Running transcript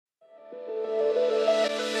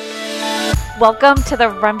Welcome to the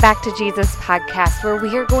Run Back to Jesus podcast, where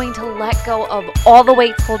we are going to let go of all the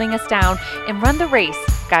weights holding us down and run the race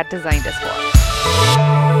God designed us for.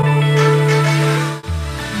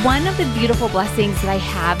 One of the beautiful blessings that I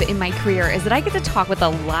have in my career is that I get to talk with a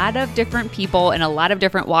lot of different people in a lot of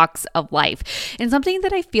different walks of life. And something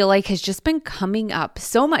that I feel like has just been coming up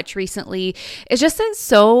so much recently is just that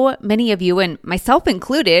so many of you, and myself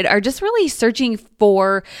included, are just really searching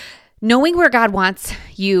for knowing where God wants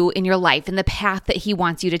you in your life and the path that He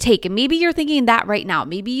wants you to take. And maybe you're thinking that right now.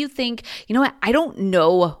 Maybe you think, you know what, I don't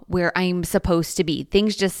know where I'm supposed to be.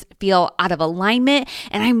 Things just feel out of alignment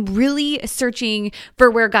and I'm really searching for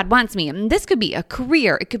where God wants me. And this could be a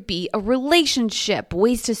career. It could be a relationship,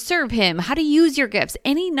 ways to serve Him, how to use your gifts,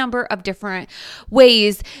 any number of different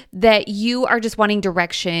ways that you are just wanting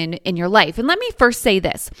direction in your life. And let me first say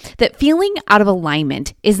this, that feeling out of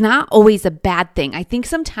alignment is not always a bad thing. I think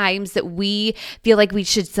sometimes that we feel like we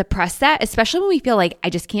should suppress that, especially when we feel like I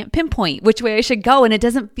just can't pinpoint which way I should go and it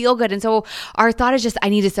doesn't feel good. And so our thought is just, I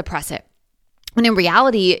need to suppress it. And in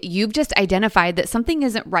reality, you've just identified that something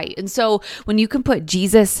isn't right. And so when you can put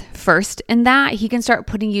Jesus first in that, He can start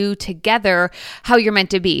putting you together how you're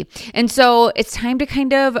meant to be. And so it's time to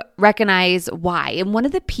kind of recognize why. And one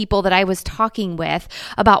of the people that I was talking with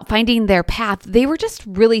about finding their path, they were just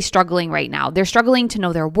really struggling right now. They're struggling to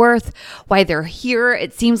know their worth, why they're here.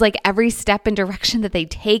 It seems like every step and direction that they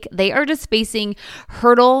take, they are just facing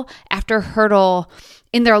hurdle after hurdle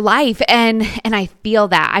in their life. And I feel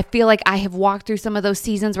that. I feel like I have walked through some of those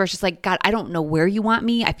seasons where it's just like, God, I don't know where you want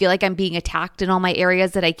me. I feel like I'm being attacked in all my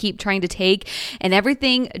areas that I keep trying to take. And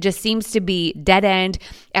everything just seems to be dead end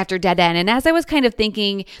after dead end. And as I was kind of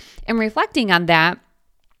thinking and reflecting on that,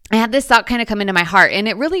 I had this thought kind of come into my heart and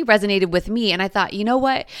it really resonated with me. And I thought, you know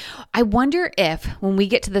what? I wonder if when we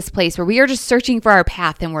get to this place where we are just searching for our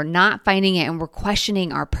path and we're not finding it and we're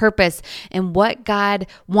questioning our purpose and what God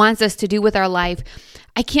wants us to do with our life,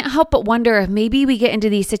 I can't help but wonder if maybe we get into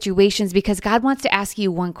these situations because God wants to ask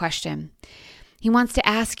you one question. He wants to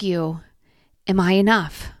ask you, am I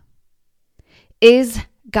enough? Is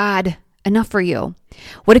God enough for you?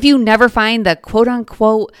 What if you never find the quote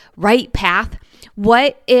unquote right path?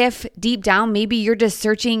 What if deep down, maybe you're just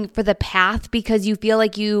searching for the path because you feel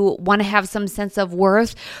like you want to have some sense of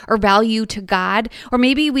worth or value to God? Or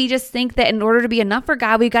maybe we just think that in order to be enough for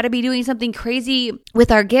God, we've got to be doing something crazy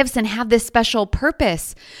with our gifts and have this special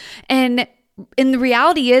purpose. And the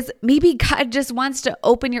reality is maybe God just wants to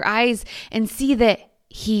open your eyes and see that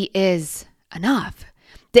He is enough.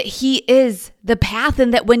 That He is the path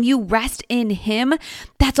and that when you rest in Him,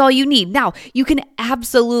 that's all you need. Now, you can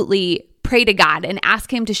absolutely pray to God and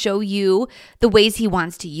ask Him to show you the ways He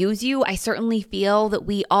wants to use you. I certainly feel that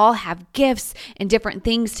we all have gifts and different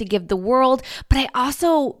things to give the world, but I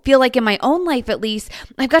also feel like in my own life, at least,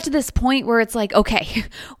 I've got to this point where it's like, okay,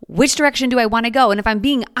 which direction do I want to go? And if I'm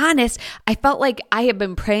being honest, I felt like I have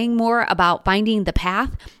been praying more about finding the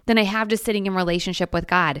path than I have just sitting in relationship with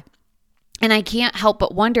God. And I can't help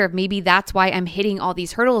but wonder if maybe that's why I'm hitting all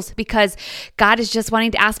these hurdles, because God is just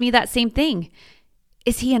wanting to ask me that same thing.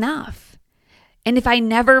 Is He enough? And if I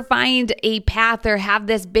never find a path or have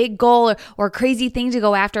this big goal or crazy thing to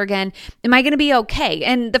go after again, am I going to be okay?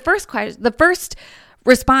 And the first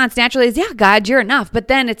response naturally is, yeah, God, you're enough. But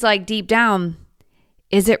then it's like deep down,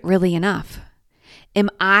 is it really enough? Am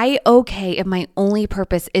I okay if my only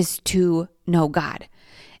purpose is to know God?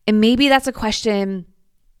 And maybe that's a question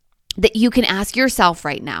that you can ask yourself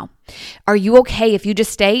right now. Are you okay if you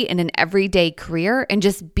just stay in an everyday career and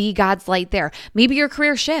just be God's light there? Maybe your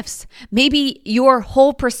career shifts. Maybe your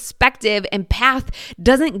whole perspective and path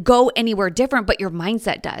doesn't go anywhere different, but your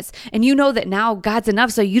mindset does. And you know that now God's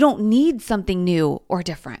enough, so you don't need something new or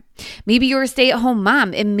different. Maybe you're a stay-at-home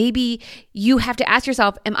mom, and maybe you have to ask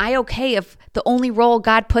yourself, am I okay if the only role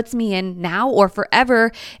God puts me in now or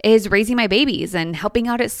forever is raising my babies and helping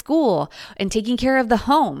out at school and taking care of the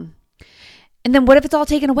home? And then what if it's all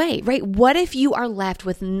taken away, right? What if you are left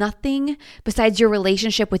with nothing besides your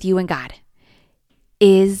relationship with you and God?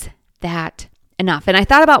 Is that enough? And I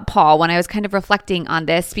thought about Paul when I was kind of reflecting on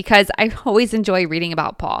this, because I always enjoy reading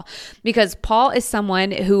about Paul, because Paul is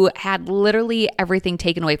someone who had literally everything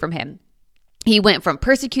taken away from him. He went from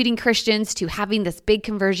persecuting Christians to having this big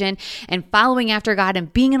conversion and following after God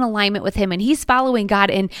and being in alignment with Him. And he's following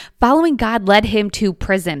God, and following God led him to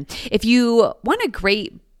prison. If you want a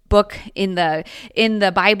great book in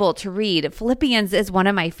the Bible to read. Philippians is one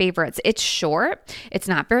of my favorites. It's short, it's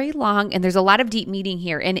not very long, and there's a lot of deep meaning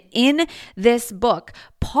here. And in this book,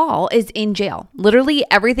 Paul is in jail, literally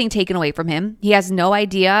everything taken away from him. He has no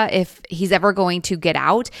idea if he's ever going to get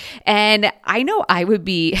out. And I know I'd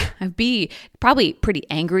be probably pretty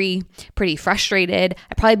angry, pretty frustrated.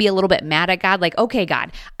 I'd probably be a little bit mad at God, like, okay,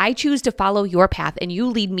 God, I choose to follow your path and you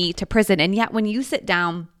lead me to prison. And yet when you sit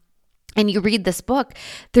down and you read this book,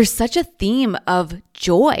 there's such a theme of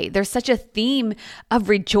joy. There's such a theme of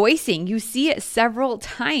rejoicing. You see it several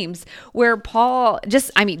times where Paul,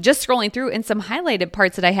 just scrolling through in some highlighted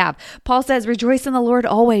parts that I have, Paul says, rejoice in the Lord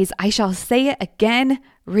always. I shall say it again,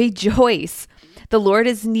 rejoice. The Lord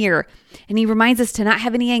is near. And he reminds us to not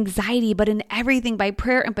have any anxiety, but in everything by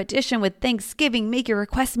prayer and petition with thanksgiving, make your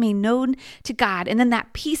requests made known to God. And then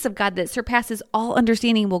that peace of God that surpasses all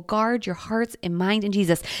understanding will guard your hearts and mind in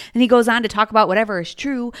Jesus. And he goes on to talk about whatever is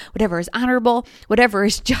true, whatever is honorable, whatever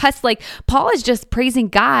is just. Like Paul is just praising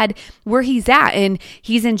God where he's at. And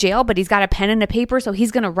he's in jail, but he's got a pen and a paper. So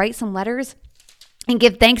he's going to write some letters and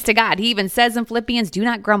give thanks to God. He even says in Philippians, do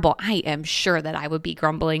not grumble. I am sure that I would be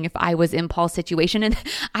grumbling if I was in Paul's situation. And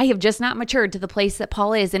I have just not matured to the place that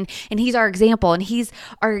Paul is. And he's our example. And he's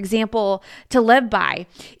our example to live by.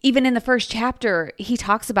 Even in the first chapter, he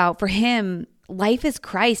talks about for him, life is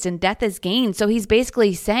Christ and death is gain. So he's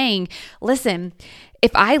basically saying, listen,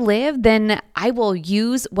 if I live, then I will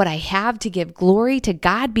use what I have to give glory to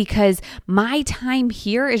God because my time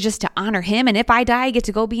here is just to honor him. And if I die, I get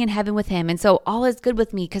to go be in heaven with him. And so all is good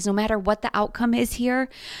with me because no matter what the outcome is here,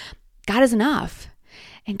 God is enough.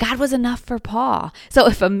 And God was enough for Paul. So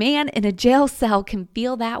if a man in a jail cell can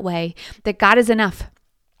feel that way, that God is enough,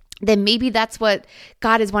 then maybe that's what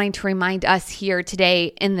God is wanting to remind us here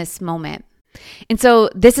today in this moment. And so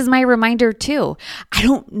this is my reminder too. I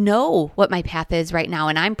don't know what my path is right now.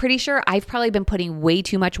 And I'm pretty sure I've probably been putting way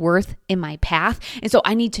too much worth in my path. And so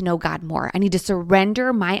I need to know God more. I need to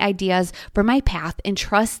surrender my ideas for my path and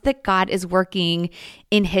trust that God is working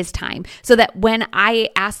in his time. So that when I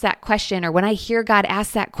ask that question or when I hear God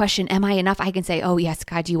ask that question, am I enough? I can say, oh yes,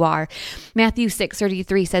 God, you are. Matthew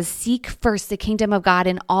 6:33 says, seek first the kingdom of God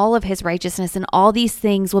and all of his righteousness, and all these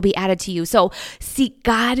things will be added to you. So seek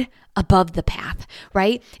God above the path,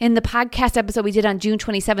 right? In the podcast episode we did on June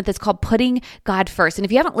 27th, it's called Putting God First. And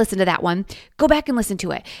if you haven't listened to that one, go back and listen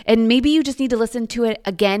to it. And maybe you just need to listen to it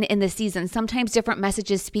again in the season. Sometimes different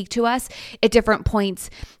messages speak to us at different points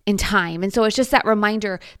in time. And so it's just that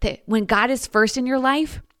reminder that when God is first in your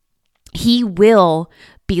life, he will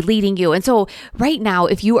be leading you. And so right now,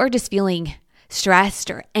 if you are just feeling stressed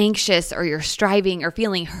or anxious, or you're striving or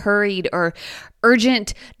feeling hurried or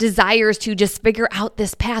urgent desires to just figure out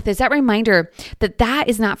this path, is that reminder that that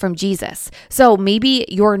is not from Jesus. So maybe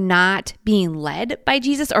you're not being led by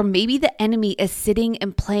Jesus, or maybe the enemy is sitting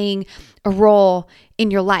and playing a role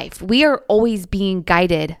in your life. We are always being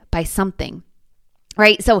guided by something.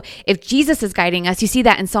 Right? So if Jesus is guiding us, you see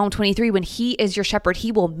that in Psalm 23, when he is your shepherd, he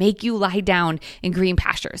will make you lie down in green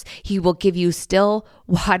pastures. He will give you still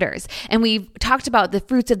waters. And we've talked about the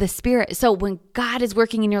fruits of the Spirit. So when God is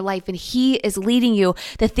working in your life and he is leading you,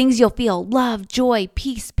 the things you'll feel: love, joy,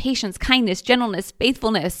 peace, patience, kindness, gentleness,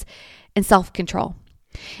 faithfulness, and self-control.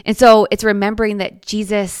 And so it's remembering that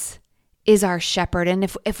Jesus is our shepherd. And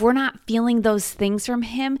if we're not feeling those things from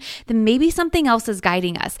him, then maybe something else is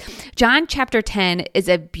guiding us. John chapter 10 is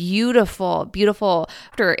a beautiful, beautiful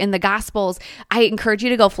chapter in the Gospels. I encourage you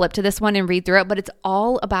to go flip to this one and read through it, but it's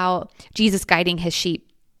all about Jesus guiding his sheep.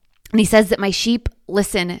 And he says that my sheep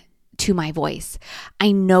listen to my voice.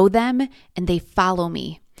 I know them and they follow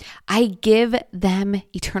me. I give them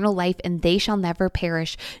eternal life and they shall never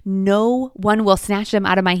perish. No one will snatch them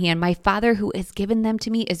out of my hand. My Father who has given them to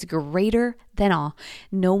me is greater than all.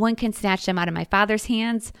 No one can snatch them out of my Father's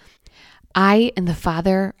hands. I and the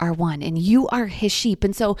Father are one, and you are his sheep.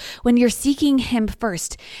 And so when you're seeking him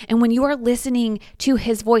first, and when you are listening to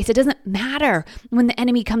his voice, it doesn't matter when the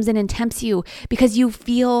enemy comes in and tempts you, because you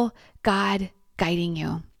feel God guiding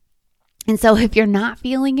you. And so if you're not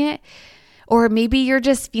feeling it, or maybe you're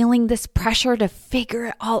just feeling this pressure to figure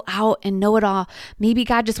it all out and know it all, maybe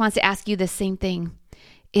God just wants to ask you the same thing.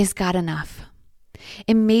 Is God enough?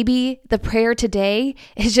 And maybe the prayer today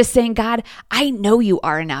is just saying, God, I know you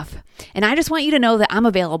are enough. And I just want you to know that I'm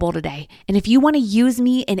available today. And if you want to use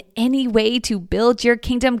me in any way to build your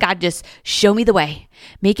kingdom, God, just show me the way.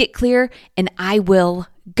 Make it clear and I will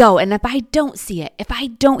go. And if I don't see it, if I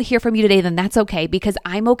don't hear from you today, then that's okay, because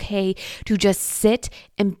I'm okay to just sit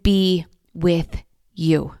and be with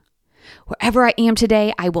you. Wherever I am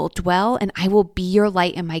today, I will dwell and I will be your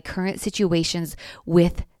light in my current situations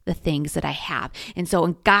with the things that I have. And so,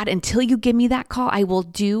 God, until you give me that call, I will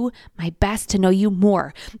do my best to know you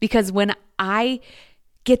more, because when I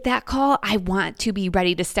get that call, I want to be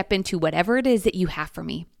ready to step into whatever it is that you have for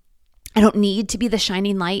me. I don't need to be the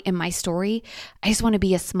shining light in my story. I just want to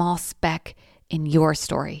be a small speck in your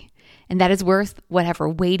story. And that is worth whatever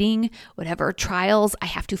waiting, whatever trials I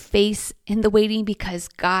have to face in the waiting, because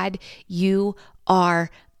God, you are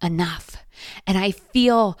enough. And I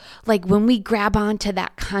feel like when we grab onto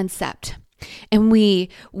that concept and we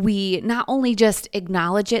not only just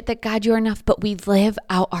acknowledge it that God, you're enough, but we live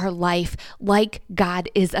out our life like God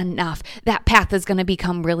is enough, that path is going to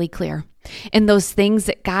become really clear. And those things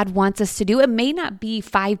that God wants us to do, it may not be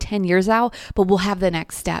 5-10 years out, but we'll have the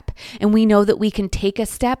next step. And we know that we can take a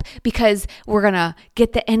step because we're going to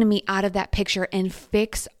get the enemy out of that picture and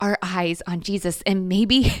fix our eyes on Jesus. And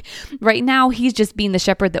maybe right now he's just being the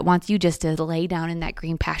shepherd that wants you just to lay down in that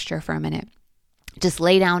green pasture for a minute. Just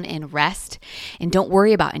lay down and rest and don't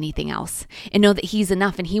worry about anything else, and know that he's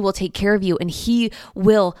enough and he will take care of you and he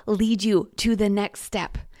will lead you to the next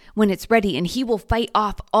step when it's ready, and he will fight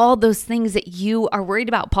off all those things that you are worried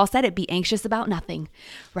about. Paul said it, be anxious about nothing,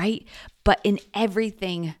 right? But in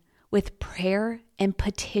everything with prayer and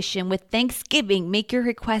petition, with thanksgiving, make your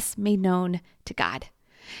requests made known to God.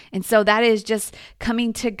 And so that is just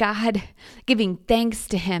coming to God, giving thanks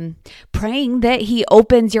to him, praying that he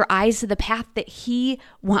opens your eyes to the path that he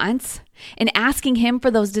wants, and asking him for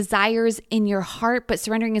those desires in your heart, but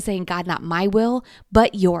surrendering and saying, God, not my will,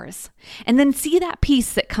 but yours. And then see that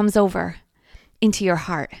peace that comes over into your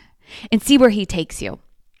heart and see where he takes you.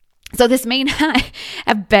 So this may not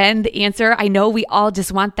have been the answer. I know we all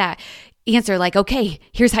just want that answer, like, okay,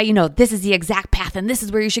 here's how you know this is the exact path and this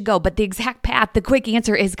is where you should go. But the exact path, the quick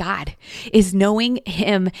answer is God, is knowing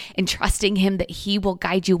him and trusting him that he will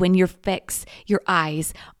guide you when you fix your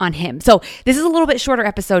eyes on him. So this is a little bit shorter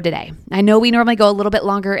episode today. I know we normally go a little bit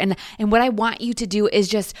longer, and what I want you to do is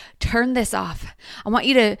just turn this off. I want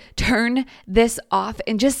you to turn this off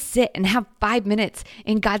and just sit and have 5 minutes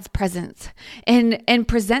in God's presence and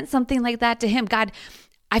present something like that to him. God,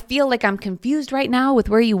 I feel like I'm confused right now with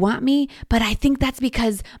where you want me, but I think that's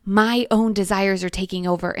because my own desires are taking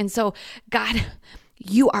over. And so, God,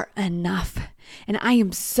 you are enough. And I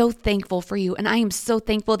am so thankful for you. And I am so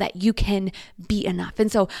thankful that you can be enough. And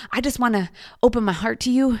so I just want to open my heart to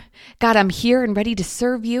you. God, I'm here and ready to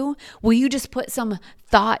serve you. Will you just put some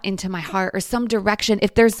thought into my heart or some direction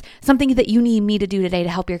if there's something that you need me to do today to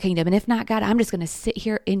help your kingdom? And if not, God, I'm just going to sit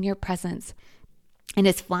here in your presence. And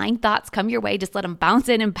as flying thoughts come your way, just let them bounce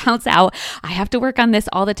in and bounce out. I have to work on this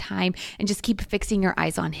all the time, and just keep fixing your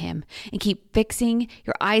eyes on him, and keep fixing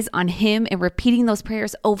your eyes on him and repeating those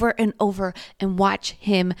prayers over and over, and watch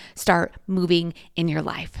him start moving in your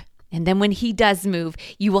life. And then when he does move,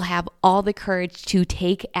 you will have all the courage to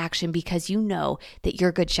take action because you know that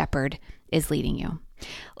your good shepherd is leading you.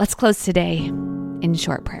 Let's close today in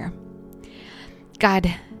short prayer.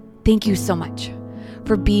 God, thank you so much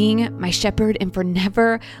for being my shepherd and for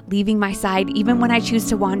never leaving my side. Even when I choose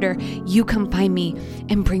to wander, you come find me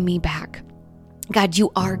and bring me back. God,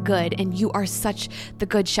 you are good, and you are such the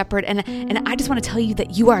good shepherd. And I just want to tell you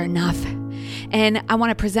that you are enough. And I want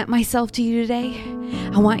to present myself to you today.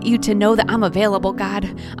 I want you to know that I'm available,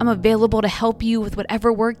 God. I'm available to help you with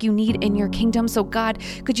whatever work you need in your kingdom. So God,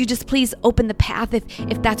 could you just please open the path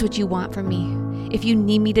if that's what you want from me? If you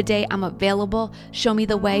need me today, I'm available. Show me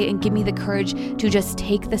the way and give me the courage to just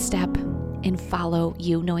take the step and follow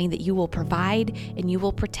you, knowing that you will provide and you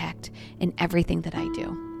will protect in everything that I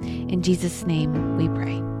do. In Jesus' name we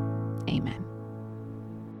pray. Amen.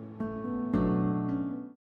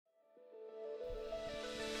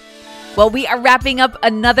 Well, we are wrapping up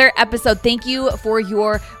another episode. Thank you for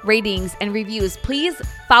your ratings and reviews. Please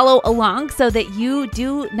follow along so that you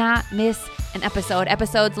do not miss an episode.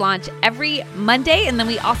 Episodes launch every Monday, and then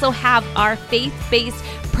we also have our faith-based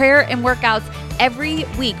prayer and workouts every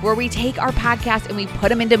week where we take our podcast and we put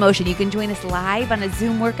them into motion. You can join us live on a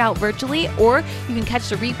Zoom workout virtually, or you can catch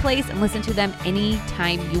the replays and listen to them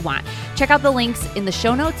anytime you want. Check out the links in the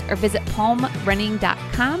show notes or visit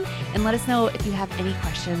palmrunning.com and let us know if you have any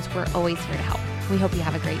questions. We're always here to help. We hope you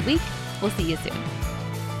have a great week. We'll see you soon.